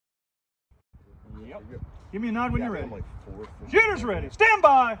Yep. Give me a nod when you're ready. Like fourth. Shooters ready. Stand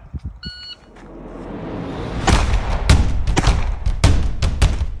by.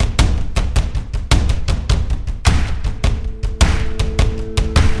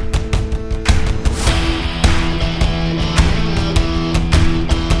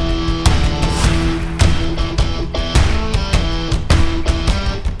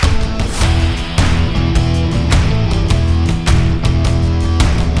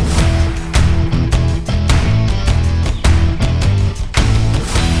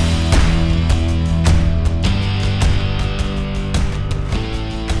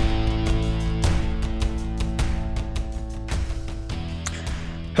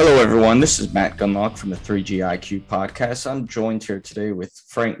 Hello, everyone. This is Matt Gunlock from the 3GIQ podcast. I'm joined here today with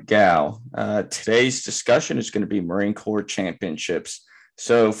Frank Gao. Today's discussion is going to be Marine Corps Championships.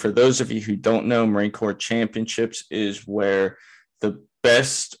 So for those of you who don't know, Marine Corps Championships is where the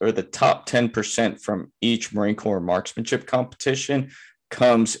best or the top 10% from each Marine Corps marksmanship competition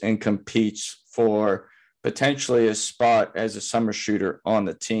comes and competes for potentially a spot as a summer shooter on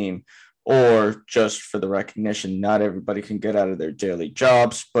the team, or just for the recognition. Not everybody can get out of their daily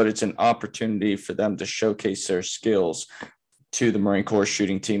jobs, but it's an opportunity for them to showcase their skills to the Marine Corps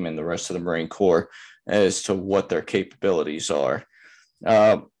shooting team and the rest of the Marine Corps as to what their capabilities are.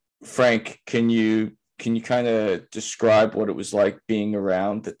 Frank, can you kind of describe what it was like being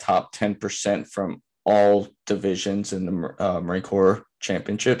around the top 10% from all divisions in the Marine Corps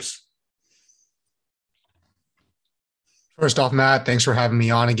Championships? First off, Matt, thanks for having me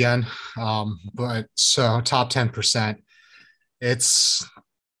on again. But so top 10%, it's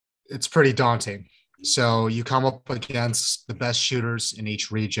pretty daunting. So you come up against the best shooters in each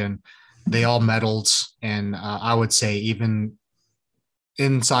region. They all medaled. And I would say even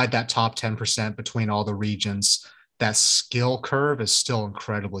inside that top 10% between all the regions, that skill curve is still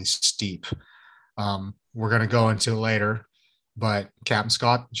incredibly steep. We're going to go into it later. But Captain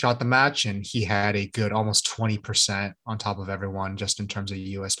Scott shot the match, and he had a good almost 20% on top of everyone just in terms of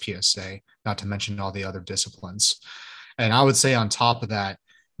USPSA, not to mention all the other disciplines. And I would say on top of that,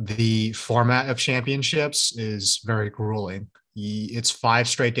 the format of championships is very grueling. It's 5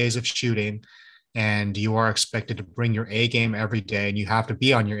 straight days of shooting, and you are expected to bring your A game every day, and you have to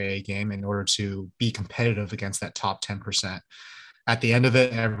be on your A game in order to be competitive against that top 10%. At the end of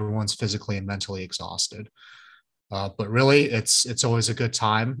it, everyone's physically and mentally exhausted. But really, it's always a good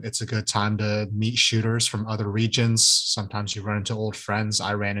time. It's a good time to meet shooters from other regions. Sometimes you run into old friends.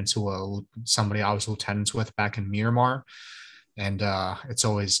 I ran into somebody I was lieutenants with back in Miramar, and it's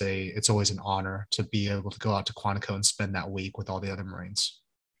always an honor to be able to go out to Quantico and spend that week with all the other Marines.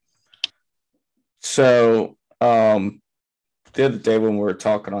 So the other day when we were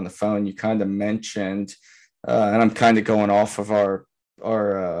talking on the phone, you kind of mentioned, and I'm kind of going off of our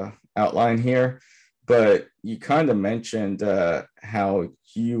outline here, but you kind of mentioned how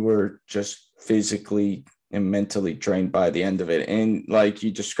you were just physically and mentally drained by the end of it. And like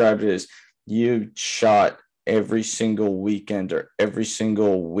you described it as you shot every single weekend or every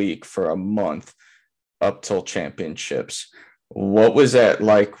single week for a month up till championships. What was that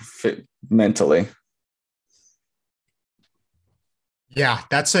like mentally? Yeah,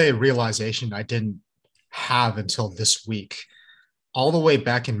 that's a realization I didn't have until this week. All the way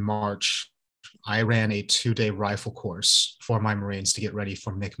back in March, I ran a 2-day rifle course for my Marines to get ready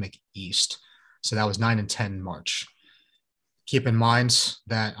for MCMC East. So that was 9 and 10 March. Keep in mind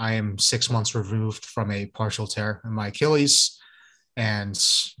that I am 6 months removed from a partial tear in my Achilles and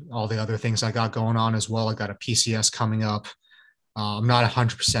all the other things I got going on as well. I got a PCS coming up. I'm not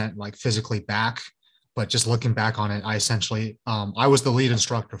 100% like physically back, but just looking back on it, I essentially, I was the lead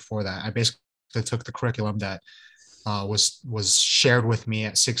instructor for that. I basically took the curriculum that was shared with me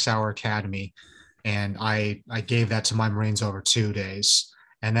at 6 Hour Academy, and I gave that to my Marines over 2 days.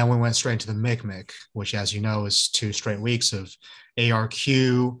 And then we went straight to the MCMC, which, as you know, is 2 straight weeks of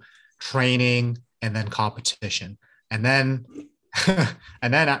ARQ, training, and then competition. And then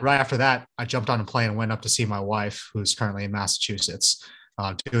right after that, I jumped on a plane and went up to see my wife, who's currently in Massachusetts,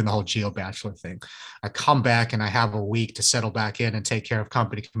 doing the whole Geo Bachelor thing. I come back and I have a week to settle back in and take care of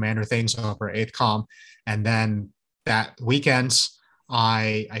company commander things over 8th Com. And then that weekend,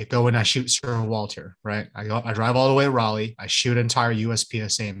 I go and I shoot Sir Walter, right? I drive all the way to Raleigh. I shoot an entire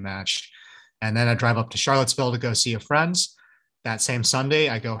USPSA match. And then I drive up to Charlottesville to go see a friend. That same Sunday,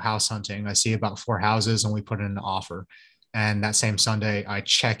 I go house hunting. I see about 4 houses and we put in an offer. And that same Sunday, I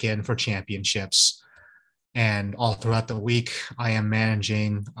check in for championships. And all throughout the week, I am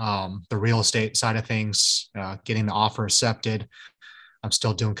managing the real estate side of things, getting the offer accepted. I'm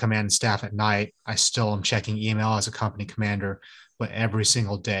still doing command and staff at night. I still am checking email as a company commander. but every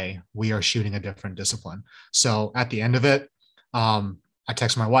single day we are shooting a different discipline. So at the end of it, I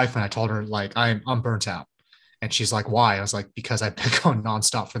texted my wife and I told her like I'm burnt out. And she's like, why? I was like, because I've been going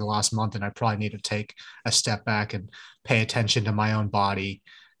nonstop for the last month and I probably need to take a step back and pay attention to my own body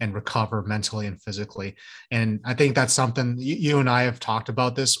and recover mentally and physically. And I think that's something you and I have talked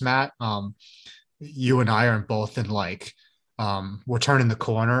about this, Matt. You and I are both in like, we're turning the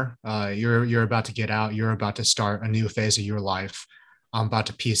corner. You're about to get out. You're about to start a new phase of your life. I'm about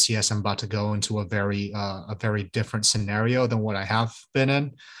to PCS. I'm about to go into a very different scenario than what I have been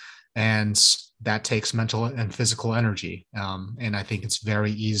in. And that takes mental and physical energy. And I think it's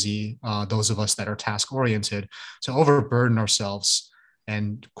very easy, those of us that are task oriented, to overburden ourselves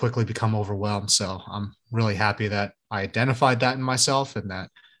and quickly become overwhelmed. So I'm really happy that I identified that in myself and that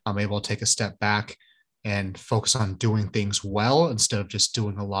I'm able to take a step back and focus on doing things well instead of just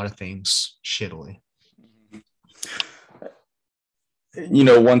doing a lot of things shittily.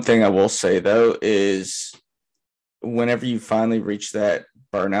 One thing I will say though is whenever you finally reach that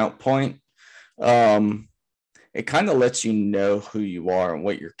burnout point, it kind of lets you know who you are and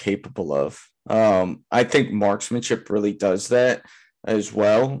what you're capable of. I think marksmanship really does that as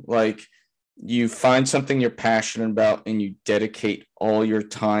well. Like you find something you're passionate about and you dedicate all your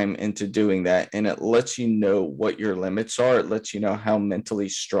time into doing that. And it lets you know what your limits are. It lets you know how mentally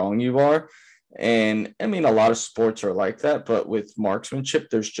strong you are. And I mean, a lot of sports are like that, but with marksmanship,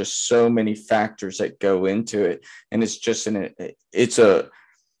 there's just so many factors that go into it. And it's just it's a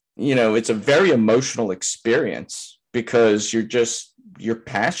very emotional experience because you're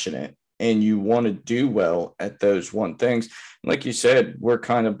passionate and you want to do well at those one things. Like you said, we're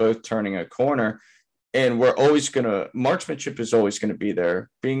kind of both turning a corner and marksmanship is always going to be there.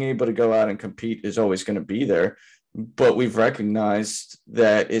 Being able to go out and compete is always going to be there. But we've recognized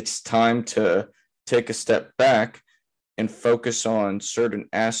that it's time to take a step back and focus on certain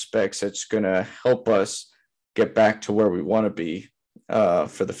aspects that's going to help us get back to where we want to be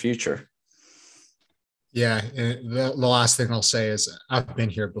for the future. Yeah. The last thing I'll say is I've been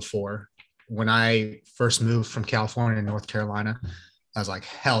here before. When I first moved from California to North Carolina, I was like,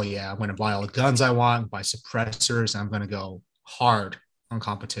 hell yeah, I'm going to buy all the guns I want, buy suppressors, and I'm going to go hard on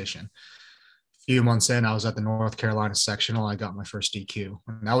competition. Few months in, I was at the North Carolina sectional. I got my first DQ.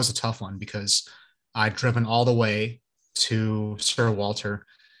 And that was a tough one because I'd driven all the way to Sir Walter,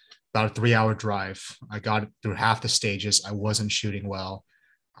 about a 3-hour drive. I got through half the stages. I wasn't shooting well.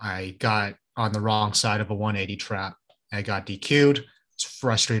 I got on the wrong side of a 180 trap. I got DQ'd. I was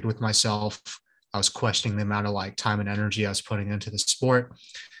frustrated with myself. I was questioning the amount of like time and energy I was putting into the sport.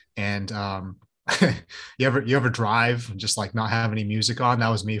 And you ever drive and just like not have any music on? That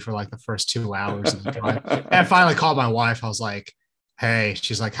was me for like the first 2 hours of the drive. And I finally called my wife. I was like, hey,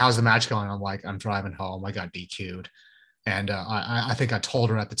 she's like, how's the match going? I'm like, I'm driving home. I got DQ'd. And I think I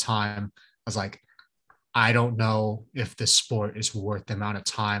told her at the time, I was like, I don't know if this sport is worth the amount of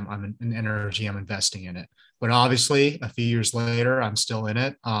time and energy I'm investing in it. But obviously a few years later, I'm still in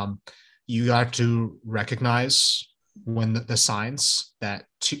it. You got to recognize when the signs that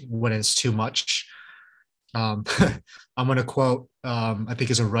when it's too much. I'm going to quote, I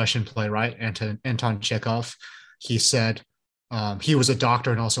think is a Russian playwright, Anton Chekhov. He said, he was a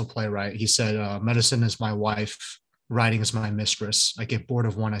doctor and also playwright. He said, medicine is my wife, writing is my mistress. I get bored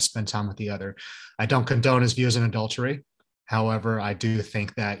of one, I spend time with the other. I don't condone his views in adultery. However, I do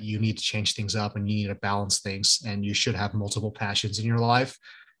think that you need to change things up and you need to balance things, and you should have multiple passions in your life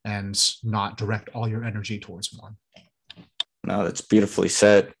and not direct all your energy towards one. No, that's beautifully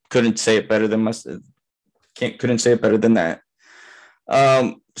said. Couldn't say it better than that.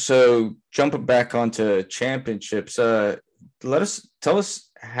 So jumping back onto championships, tell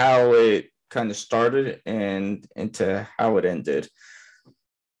us how it kind of started and into how it ended.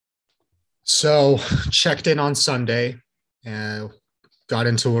 So checked in on Sunday and got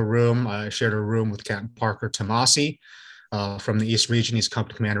into a room. I shared a room with Captain Parker Tomasi from the East Region. He's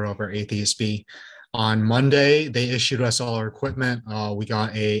company commander over 8th ESB. On Monday, they issued us all our equipment. We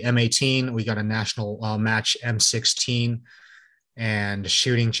got a M18, we got a national match M16, and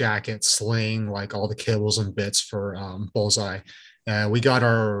shooting jacket, sling, like all the kibbles and bits for Bullseye. We got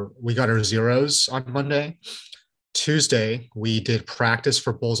our zeros on Monday. Tuesday, we did practice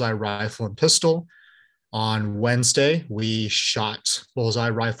for Bullseye rifle and pistol. On Wednesday, we shot Bullseye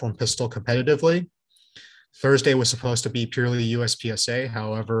rifle and pistol competitively. Thursday was supposed to be purely USPSA.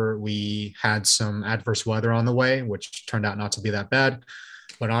 However, we had some adverse weather on the way, which turned out not to be that bad.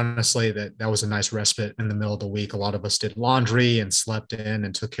 But honestly, that was a nice respite in the middle of the week. A lot of us did laundry and slept in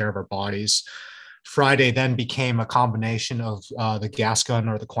and took care of our bodies. Friday then became a combination of the gas gun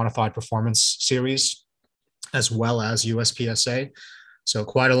or the quantified performance series. as well as USPSA. So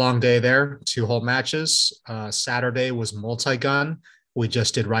quite a long day there, 2 whole matches. Saturday was multi-gun. We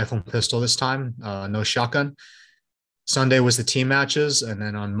just did rifle and pistol this time, no shotgun. Sunday was the team matches. And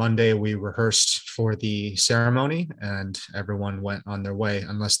then on Monday, we rehearsed for the ceremony and everyone went on their way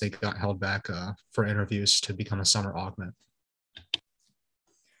unless they got held back for interviews to become a summer augment.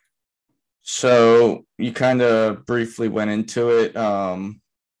 So you kind of briefly went into it,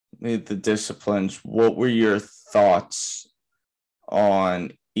 the disciplines. What were your thoughts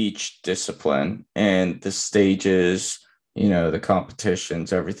on each discipline and the stages, the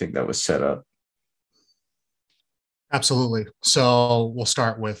competitions, everything that was set up? Absolutely. So we'll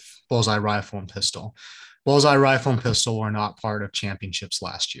start with bullseye rifle and pistol. Bullseye rifle and pistol were not part of championships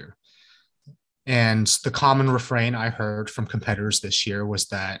last year. And the common refrain I heard from competitors this year was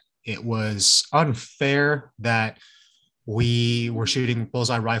that it was unfair that we were shooting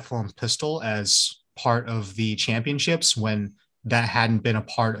bullseye rifle and pistol as part of the championships when that hadn't been a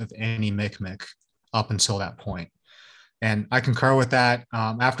part of any MICMIC up until that point. And I concur with that.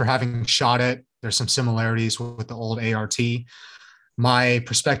 After having shot it, there's some similarities with the old ART. My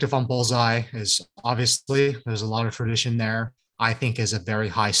perspective on bullseye is obviously there's a lot of tradition there. I think is a very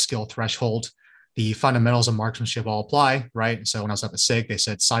high skill threshold. The fundamentals of marksmanship all apply, right? So when I was up at SIG, they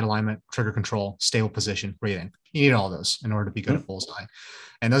said sight alignment, trigger control, stable position, breathing. You need all those in order to be good at bullseye.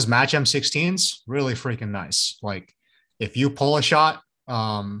 And those match M16s, really freaking nice. Like if you pull a shot,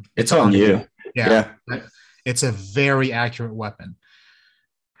 it's on you. Yeah. It's a very accurate weapon.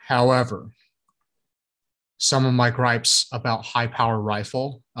 However, some of my gripes about high power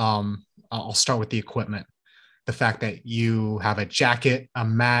rifle, I'll start with the equipment. The fact that you have a jacket, a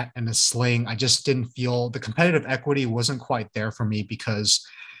mat, and a sling, I just didn't feel the competitive equity wasn't quite there for me because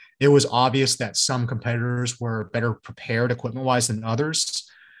it was obvious that some competitors were better prepared equipment-wise than others.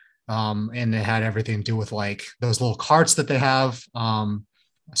 And it had everything to do with like those little carts that they have,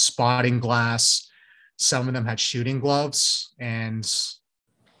 spotting glass. Some of them had shooting gloves. And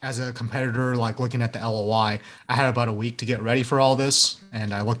as a competitor, like looking at the LOI, I had about a week to get ready for all this.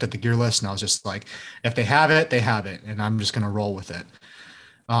 And I looked at the gear list and I was just like, if they have it, they have it. And I'm just going to roll with it.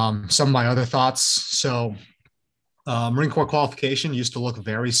 Some of my other thoughts. So Marine Corps qualification used to look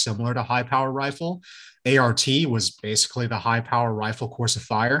very similar to high power rifle. ART was basically the high power rifle course of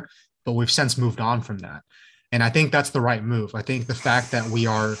fire, but we've since moved on from that. And I think that's the right move. I think the fact that we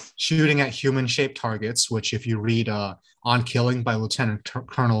are shooting at human shaped targets, which if you read On Killing by Lieutenant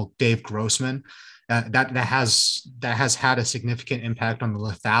Colonel Dave Grossman, that has had a significant impact on the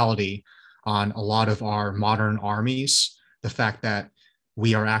lethality on a lot of our modern armies. The fact that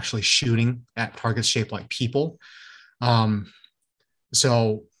we are actually shooting at targets shaped like people.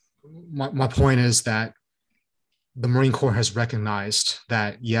 So my point is that the Marine Corps has recognized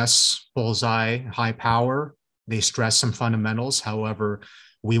that, yes, bullseye, high power, they stress some fundamentals. However,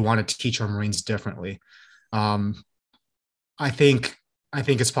 we want to teach our Marines differently. I think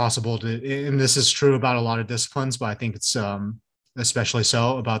it's possible to, and this is true about a lot of disciplines, but I think it's especially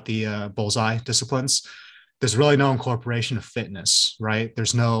so about the bullseye disciplines. There's really no incorporation of fitness, right?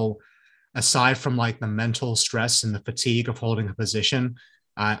 There's no, aside from like the mental stress and the fatigue of holding a position,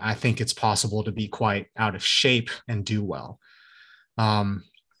 I think it's possible to be quite out of shape and do well.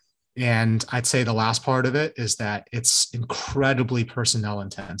 And I'd say the last part of it is that it's incredibly personnel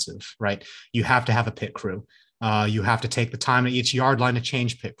intensive, right? You have to have a pit crew. You have to take the time at each yard line to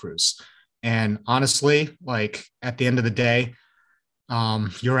change pit crews. And honestly, like at the end of the day,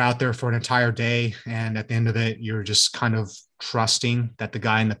 you're out there for an entire day. And at the end of it, you're just kind of trusting that the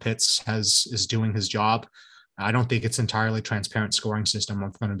guy in the pits is doing his job. I don't think it's entirely transparent scoring system.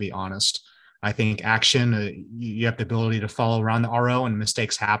 I'm going to be honest. I think action, you have the ability to follow around the RO and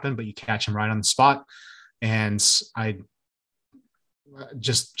mistakes happen, but you catch them right on the spot. And I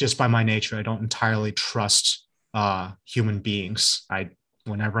just by my nature, I don't entirely trust human beings.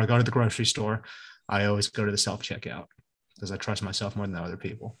 Whenever I go to the grocery store, I always go to the self-checkout because I trust myself more than other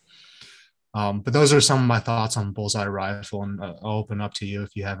people. But those are some of my thoughts on bullseye rifle, and I'll open up to you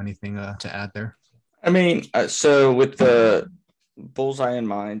if you have anything to add there. I mean, so with the bullseye in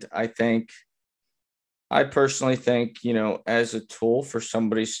mind, I personally think, as a tool for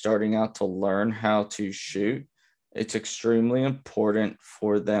somebody starting out to learn how to shoot, it's extremely important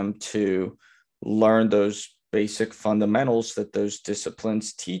for them to learn those basic fundamentals that those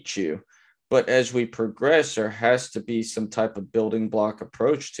disciplines teach you. But as we progress, there has to be some type of building block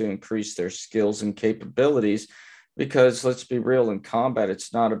approach to increase their skills and capabilities, because let's be real, in combat,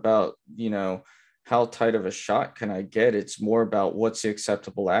 it's not about, how tight of a shot can I get? It's more about what's the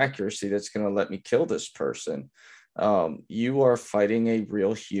acceptable accuracy that's going to let me kill this person. You are fighting a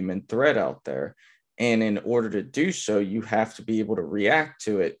real human threat out there. And in order to do so, you have to be able to react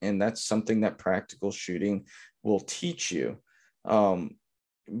to it. And that's something that practical shooting will teach you.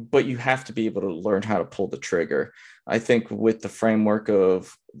 But you have to be able to learn how to pull the trigger. I think with the framework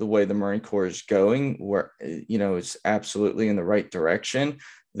of the way the Marine Corps is going, where, it's absolutely in the right direction,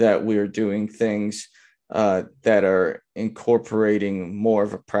 that we're doing things that are incorporating more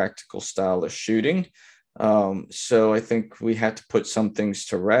of a practical style of shooting. So I think we had to put some things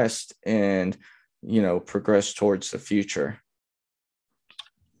to rest and, progress towards the future.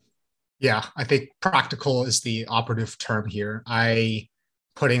 Yeah, I think practical is the operative term here.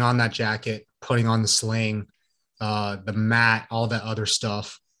 Putting on that jacket, putting on the sling, the mat, all that other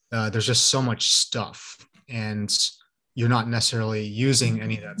stuff. There's just so much stuff, and you're not necessarily using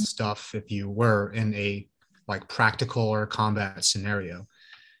any of that stuff if you were in a like practical or combat scenario.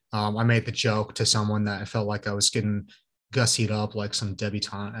 I made the joke to someone that I felt like I was getting gussied up like some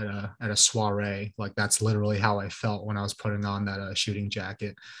debutante at a soiree. Like that's literally how I felt when I was putting on that shooting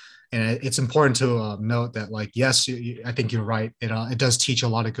jacket. And it's important to note that, like, yes, I think you're right. It does teach a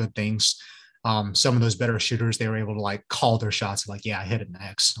lot of good things. Some of those better shooters, they were able to like call their shots like, yeah, I hit an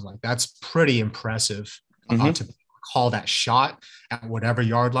X. I'm like, that's pretty impressive to call that shot at whatever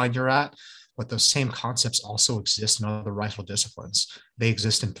yard line you're at. But those same concepts also exist in other rifle disciplines. They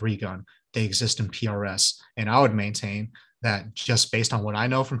exist in 3-gun. They exist in PRS. And I would maintain that just based on what I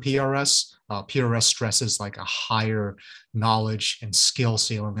know from PRS stresses like a higher knowledge and skill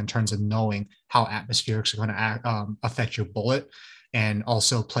ceiling in terms of knowing how atmospherics are going to affect your bullet, and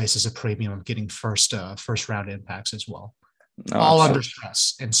also places a premium of getting first round impacts as well. No, all under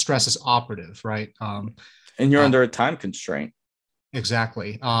stress, and stress is operative, right? And you're under a time constraint.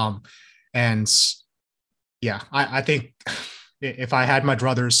 Exactly. And yeah, I think if I had my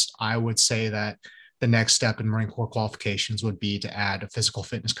druthers, I would say that the next step in Marine Corps qualifications would be to add a physical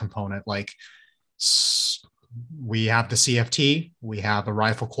fitness component. Like we have the CFT, we have a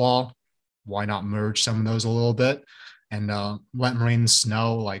rifle qual. Why not merge some of those a little bit and let Marines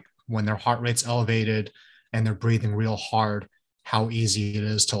know, like, when their heart rate's elevated and they're breathing real hard, how easy it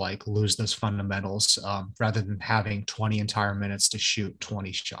is to like lose those fundamentals rather than having 20 entire minutes to shoot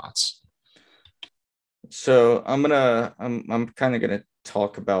 20 shots. So I'm kind of gonna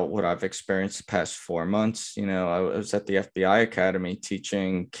talk about what I've experienced the past 4 months. I was at the FBI Academy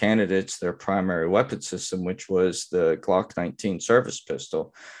teaching candidates their primary weapon system, which was the Glock 19 service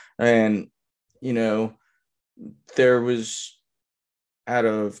pistol. And, there was, out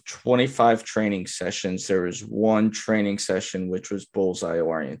of 25 training sessions, there was one training session which was bullseye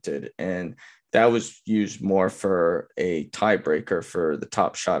oriented. And that was used more for a tiebreaker for the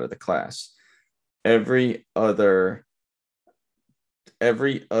top shot of the class. Every other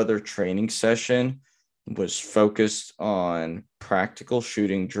training session was focused on practical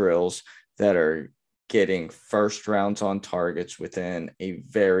shooting drills that are getting first rounds on targets within a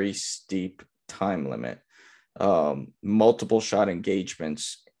very steep time limit, multiple shot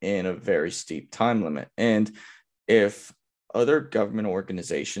engagements in a very steep time limit. And if other government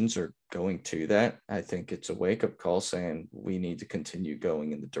organizations are going to that, I think it's a wake-up call saying we need to continue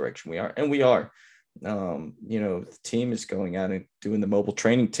going in the direction we are. And we are. The team is going out and doing the mobile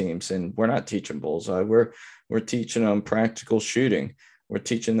training teams, and we're not teaching bullseye. We're teaching them practical shooting. We're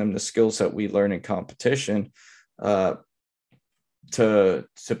teaching them the skills that we learn in competition to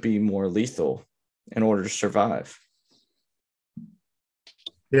be more lethal in order to survive.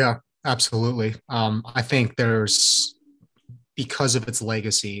 Yeah, absolutely. I think because of its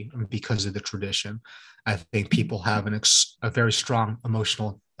legacy and because of the tradition, I think people have a very strong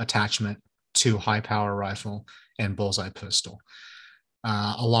emotional attachment to high power rifle and bullseye pistol.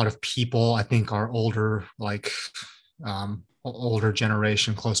 A lot of people, I think, are older, like older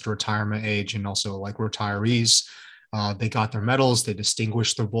generation, close to retirement age, and also like retirees. They got their medals, they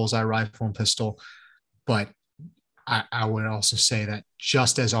distinguished their bullseye rifle and pistol. But I would also say that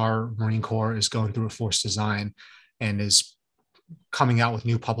just as our Marine Corps is going through a force design and is coming out with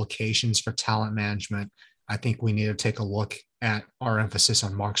new publications for talent management, I think we need to take a look at our emphasis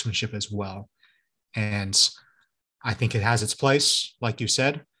on marksmanship as well. And I think it has its place, like you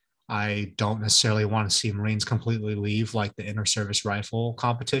said. I don't necessarily want to see Marines completely leave like the inter-service rifle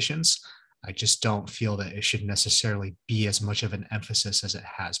competitions. I just don't feel that it should necessarily be as much of an emphasis as it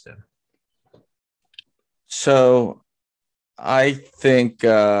has been. So I think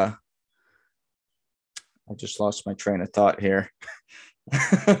I just lost my train of thought here.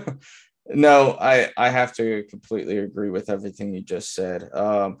 No, I have to completely agree with everything you just said.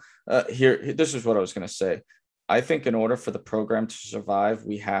 This is what I was going to say. I think in order for the program to survive,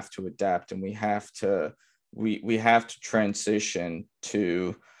 we have to adapt, and we have to transition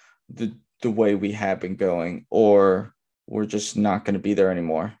to the way we have been going, or we're just not going to be there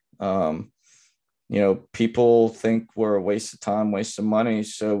anymore. People think we're a waste of time, waste of money.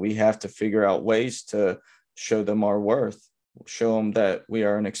 So we have to figure out ways to show them our worth, show them that we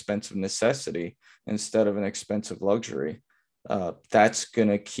are an expensive necessity instead of an expensive luxury. That's going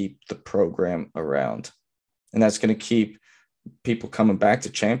to keep the program around, and that's going to keep people coming back to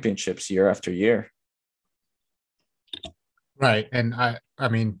championships year after year. Right. And I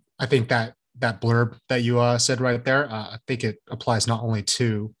mean, I think that blurb that you said right there, I think it applies not only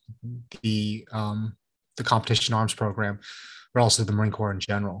to the competition arms program, but also the Marine Corps in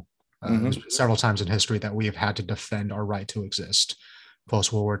general. There's been several times in history that we have had to defend our right to exist.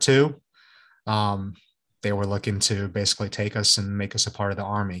 Post World War II, they were looking to basically take us and make us a part of the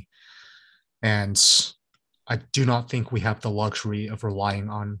Army. And I do not think we have the luxury of relying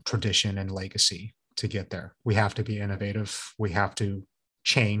on tradition and legacy to get there. We have to be innovative. We have to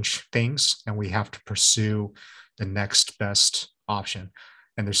change things, and we have to pursue the next best option.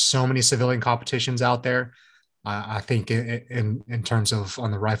 And there's so many civilian competitions out there. I think in terms of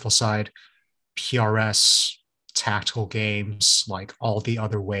on the rifle side, PRS, tactical games, like all the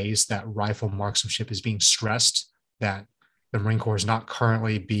other ways that rifle marksmanship is being stressed that the Marine Corps is not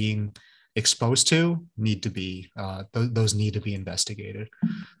currently being exposed to, need to be those need to be investigated.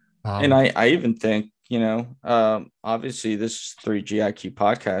 And I even think, obviously this is 3GIQ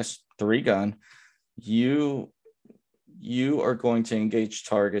podcast, 3-gun. You are going to engage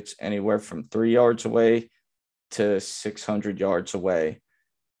targets anywhere from 3 yards away to 600 yards away.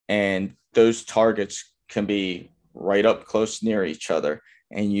 And those targets can be right up close near each other.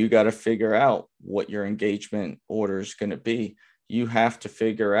 And you got to figure out what your engagement order is going to be. You have to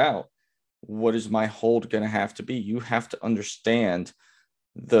figure out, what is my hold going to have to be? You have to understand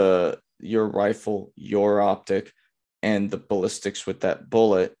your rifle, your optic, and the ballistics with that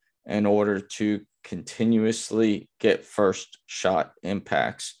bullet in order to continuously get first shot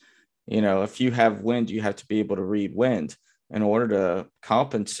impacts. If you have wind, you have to be able to read wind in order to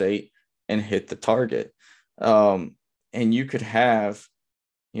compensate and hit the target. And you could have,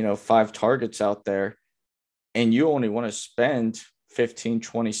 5 targets out there, and you only want to spend 15,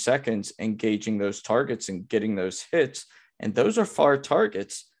 20 seconds engaging those targets and getting those hits. And those are far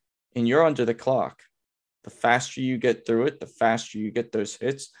targets, and you're under the clock. The faster you get through it, the faster you get those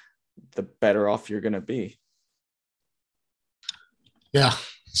hits, the better off you're going to be. Yeah.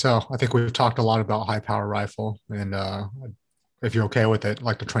 So I think we've talked a lot about high power rifle, and if you're okay with it, I'd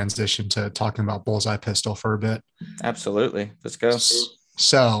like to transition to talking about bullseye pistol for a bit. Absolutely. Let's go.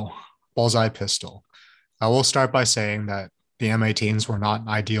 So bullseye pistol. I will start by saying that the M18s were not an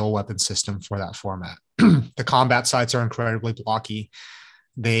ideal weapon system for that format. The combat sights are incredibly blocky.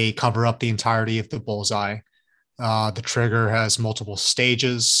 They cover up the entirety of the bullseye. The trigger has multiple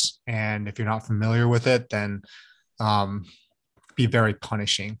stages, and if you're not familiar with it, then be very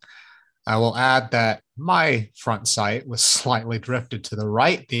punishing. I will add that my front sight was slightly drifted to the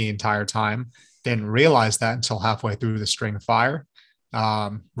right the entire time. Didn't realize that until halfway through the string of fire.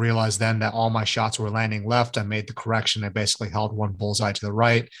 Realized then that all my shots were landing left. I made the correction. I basically held one bullseye to the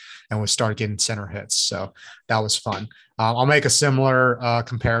right and would start getting center hits. So that was fun. I'll make a similar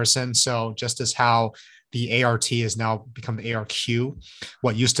comparison. So just as how the ART has now become the ARQ,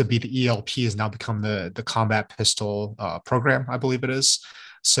 what used to be the ELP has now become the combat pistol program, I believe it is.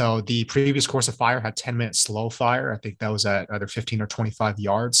 So the previous course of fire had 10-minute slow fire. I think that was at either 15 or 25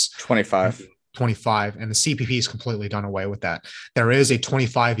 yards. 25. And the CPP is completely done away with that. There is a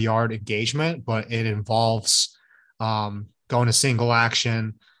 25-yard engagement, but it involves going to single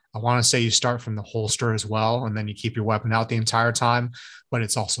action. I want to say you start from the holster as well, and then you keep your weapon out the entire time, but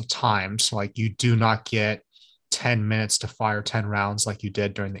it's also timed. Like, you do not get 10 minutes to fire 10 rounds like you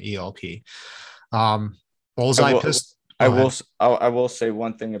did during the ELP. Bullseye pistol. I will say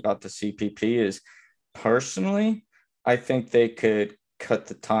one thing about the CPP is, personally, I think they could cut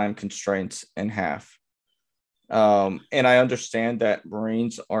the time constraints in half. And I understand that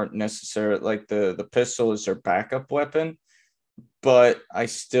Marines aren't necessarily, like, the pistol is their backup weapon, but I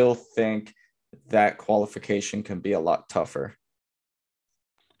still think that qualification can be a lot tougher.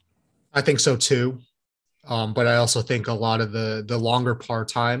 I think so too. But I also think a lot of the longer par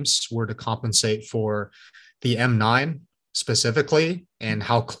times were to compensate for the M9 specifically and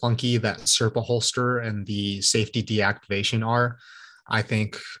how clunky that Serpa holster and the safety deactivation are. I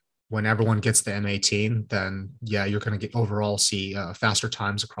think when everyone gets the M18, then yeah, you're going to get overall see faster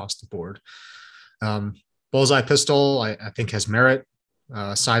times across the board. Bullseye pistol, I think, has merit.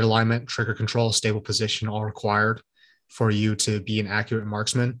 Side alignment, trigger control, stable position, all required for you to be an accurate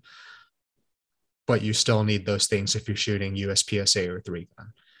marksman. But you still need those things if you're shooting USPSA or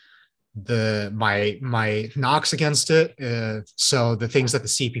 3-gun. my knocks against it. So the things that the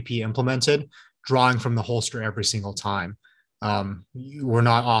CPP implemented, drawing from the holster every single time. We're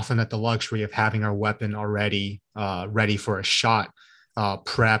not often at the luxury of having our weapon already ready for a shot,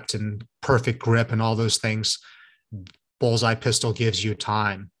 prepped and perfect grip and all those things. Bullseye pistol gives you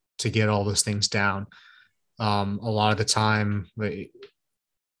time to get all those things down. A lot of the time,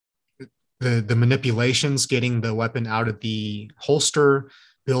 the manipulations, getting the weapon out of the holster,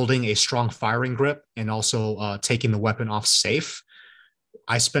 building a strong firing grip, and also taking the weapon off safe.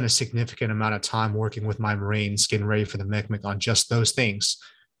 I spent a significant amount of time working with my Marines getting ready for the MICMIC on just those things,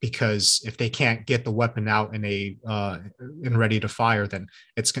 because if they can't get the weapon out in and ready to fire, then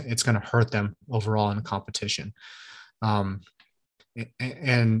it's going to hurt them overall in the competition. And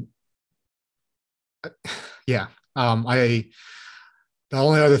yeah, the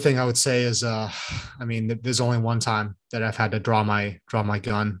only other thing I would say is, there's only one time that I've had to draw my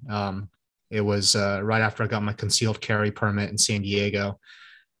gun. It was right after I got my concealed carry permit in San Diego,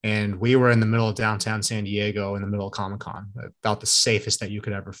 and we were in the middle of downtown San Diego in the middle of Comic-Con, about the safest that you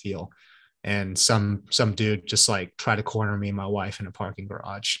could ever feel. And some dude just like tried to corner me and my wife in a parking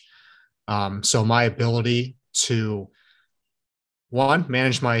garage. So my ability to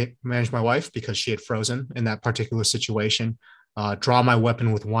manage my wife, because she had frozen in that particular situation, draw my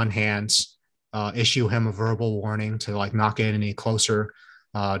weapon with one hand, issue him a verbal warning to like not get any closer,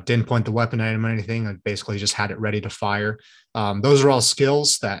 didn't point the weapon at him or anything. I basically just had it ready to fire. Those are all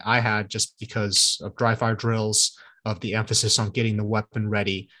skills that I had just because of dry fire drills, of the emphasis on getting the weapon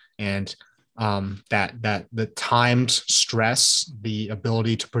ready, and that the timed stress, the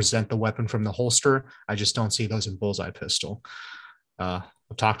ability to present the weapon from the holster. I just don't see those in Bullseye pistol. I've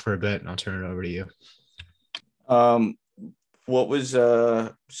talked for a bit, and I'll turn it over to you. What was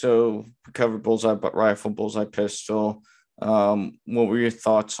so we covered Bullseye rifle, Bullseye pistol. What were your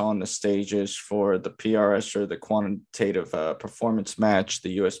thoughts on the stages for the PRS, or the quantitative performance match,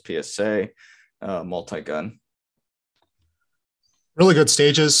 the USPSA multi-gun? Really good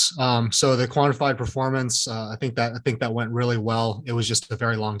stages. So the quantified performance, I think that went really well. It was just a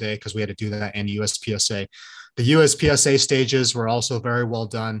very long day because we had to do that and USPSA. The USPSA stages were also very well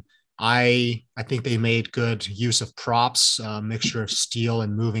done. I think they made good use of props, a mixture of steel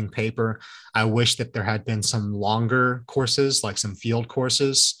and moving paper. I wish that there had been some longer courses, like some field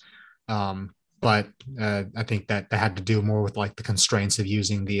courses. But I think that had to do more with like the constraints of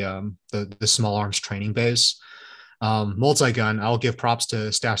using the small arms training base. Multi-gun, I'll give props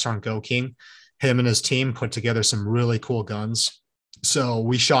to Staff Sergeant Go King. Him and his team put together some really cool guns. So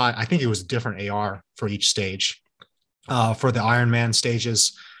we shot, I think it was a different AR for each stage. For the Iron Man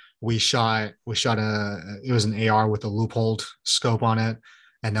stages, it was an AR with a loopholed scope on it.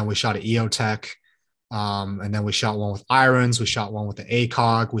 And then we shot an EOTech. And then we shot one with irons. We shot one with the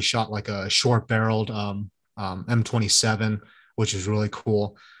ACOG. We shot like a short barreled M27, which was really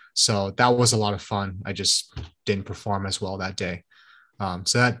cool. So that was a lot of fun. I just didn't perform as well that day.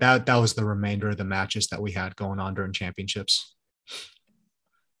 So that was the remainder of the matches that we had going on during championships.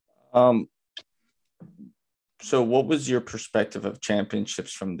 So what was your perspective of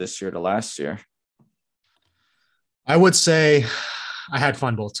championships from this year to last year? I would say I had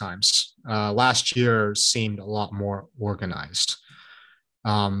fun both times. Last year seemed a lot more organized.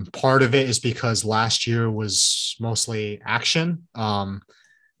 Part of it is because last year was mostly action.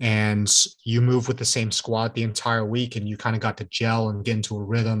 And you move with the same squad the entire week, and you kind of got to gel and get into a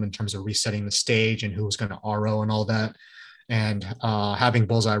rhythm in terms of resetting the stage and who was going to RO and all that. And having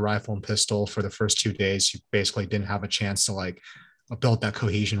Bullseye rifle and pistol for the first 2 days, you basically didn't have a chance to like build that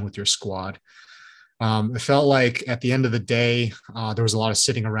cohesion with your squad. It felt like at the end of the day, there was a lot of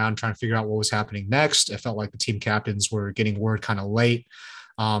sitting around trying to figure out what was happening next. It felt like the team captains were getting word kind of late.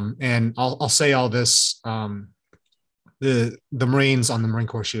 And I'll say all this, the Marines on the Marine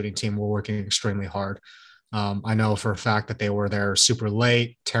Corps shooting team were working extremely hard. I know for a fact that they were there super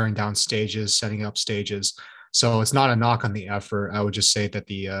late, tearing down stages, setting up stages. So it's not a knock on the effort. I would just say that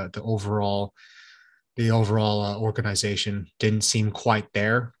the overall organization didn't seem quite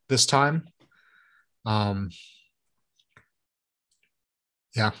there this time.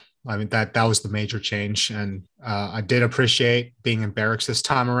 Yeah, I mean that was the major change, and I did appreciate being in barracks this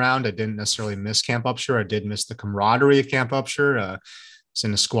time around. I didn't necessarily miss Camp Upshur. I did miss the camaraderie of Camp Upshur. I was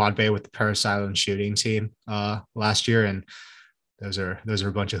in a squad bay with the Parris Island shooting team last year, and those are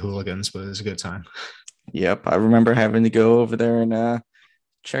a bunch of hooligans, but it was a good time. Yep, I remember having to go over there and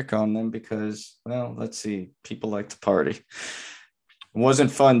check on them because, well, let's see, people like to party. It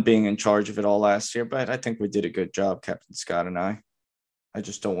wasn't fun being in charge of it all last year, but I think we did a good job, Captain Scott and I. I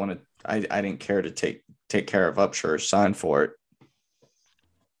just don't want to. I didn't care to take care of Upshur or sign for it.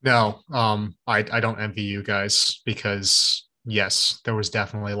 No, I don't envy you guys because yes, there was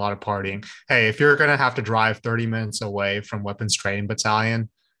definitely a lot of partying. Hey, if you're gonna have to drive 30 minutes away from Weapons Training Battalion,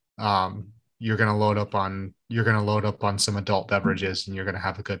 you're gonna load up on some adult beverages and you're gonna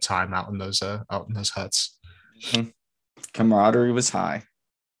have a good time out in those huts. Mhm. Camaraderie was high.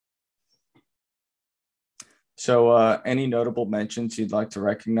 So, any notable mentions you'd like to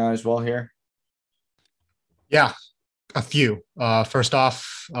recognize while here? Yeah, a few. First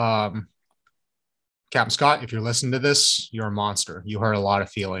off, Captain Scott, if you're listening to this, you're a monster. You hurt a lot of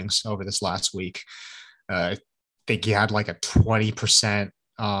feelings over this last week. I think you had like a 20%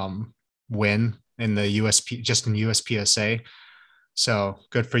 win in the USP, just in USPSA. So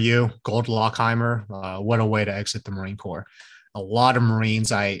good for you, Gold Lockheimer. What a way to exit the Marine Corps. A lot of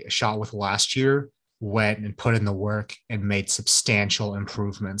Marines I shot with last year went and put in the work and made substantial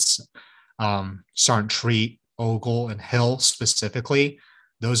improvements. Sergeant Treat, Ogle, and Hill specifically,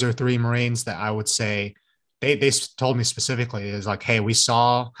 those are three Marines that I would say they told me specifically is like, hey, we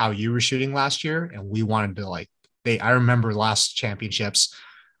saw how you were shooting last year, and we wanted to like they. I remember last championships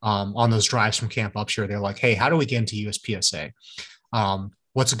on those drives from Camp Upshur, they're like, hey, how do we get into USPSA?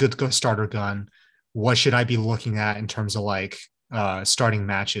 What's a good starter gun? What should I be looking at in terms of like starting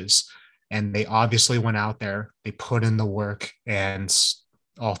matches? And they obviously went out there, they put in the work, and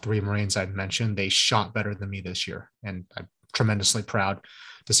all three Marines I mentioned, they shot better than me this year. And I'm tremendously proud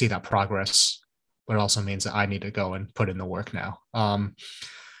to see that progress, but it also means that I need to go and put in the work now.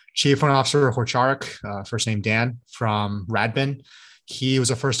 Chief Warrant Officer Horcharik, first name Dan from Radbin. He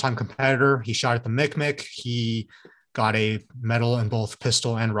was a first-time competitor. He shot at the MICMIC. He got a medal in both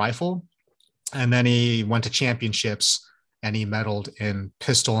pistol and rifle. And then he went to championships and he medaled in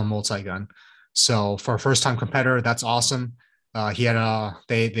pistol and multi-gun. So for a first-time competitor, that's awesome. He had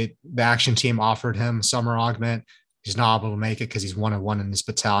the action team offered him summer augment. He's not able to make it because he's 1-1 in this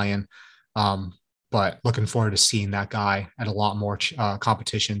battalion. But looking forward to seeing that guy at a lot more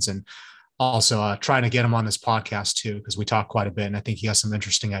competitions, and also trying to get him on this podcast too, because we talk quite a bit. And I think he has some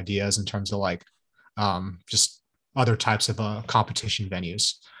interesting ideas in terms of like just other types of competition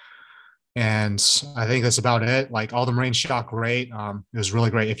venues. And I think that's about it. Like all the Marines shot great. It was really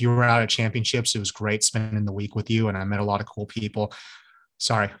great. If you were out at championships, it was great spending the week with you. And I met a lot of cool people.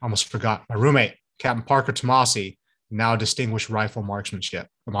 Sorry, almost forgot. My roommate, Captain Parker Tomasi, now distinguished rifle marksman.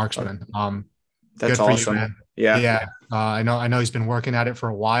 That's Good for awesome. you, man. Yeah. Yeah. I know he's been working at it for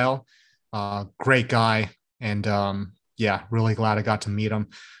a while. Great guy. And yeah, really glad I got to meet him.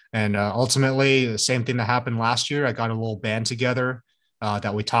 And ultimately, the same thing that happened last year. I got a little band together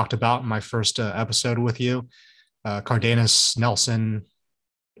that we talked about in my first episode with you. Cardenas, Nelson,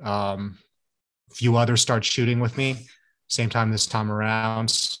 a few others start shooting with me. Same time this time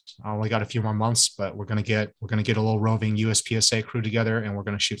around. I only got a few more months, but we're gonna get a little roving USPSA crew together, and we're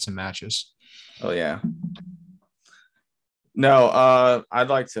gonna shoot some matches. Oh yeah. No, I'd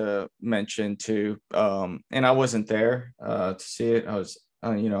like to mention too, and I wasn't there to see it. I was,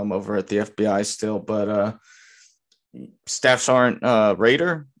 I'm over at the FBI still, but Staff Sergeant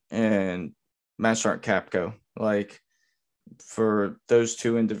Raider and Master Sergeant Capco, like for those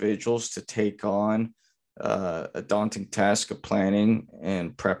two individuals to take on a daunting task of planning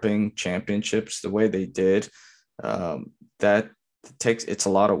and prepping championships the way they did, that it's a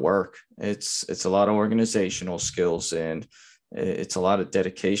lot of work. It's a lot of organizational skills, and it's a lot of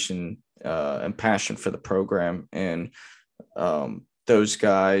dedication and passion for the program. And those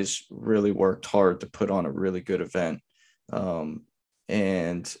guys really worked hard to put on a really good event.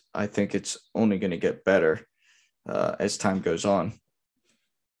 And I think it's only going to get better as time goes on.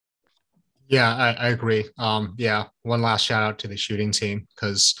 Yeah, I agree. Yeah, one last shout out to the shooting team,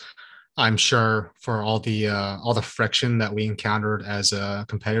 because I'm sure for all the friction that we encountered as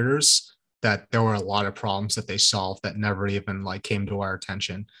competitors, that there were a lot of problems that they solved that never even like came to our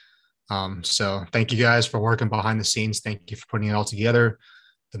attention. So thank you guys for working behind the scenes. Thank you for putting it all together.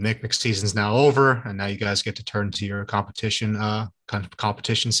 The MICMIC season's now over, and now you guys get to turn to your competition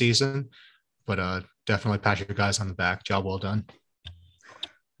season. But definitely pat your guys on the back. Job well done.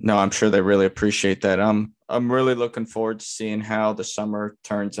 No, I'm sure they really appreciate that. I'm really looking forward to seeing how the summer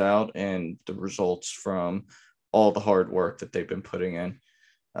turns out and the results from all the hard work that they've been putting in.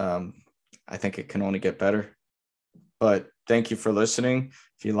 I think it can only get better. But thank you for listening.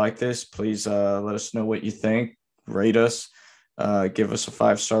 If you like this, please let us know what you think. Rate us. Give us a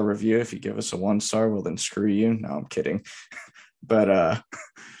 5-star review. If you give us a 1-star, well, then screw you. No, I'm kidding. But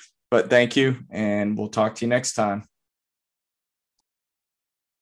thank you, and we'll talk to you next time.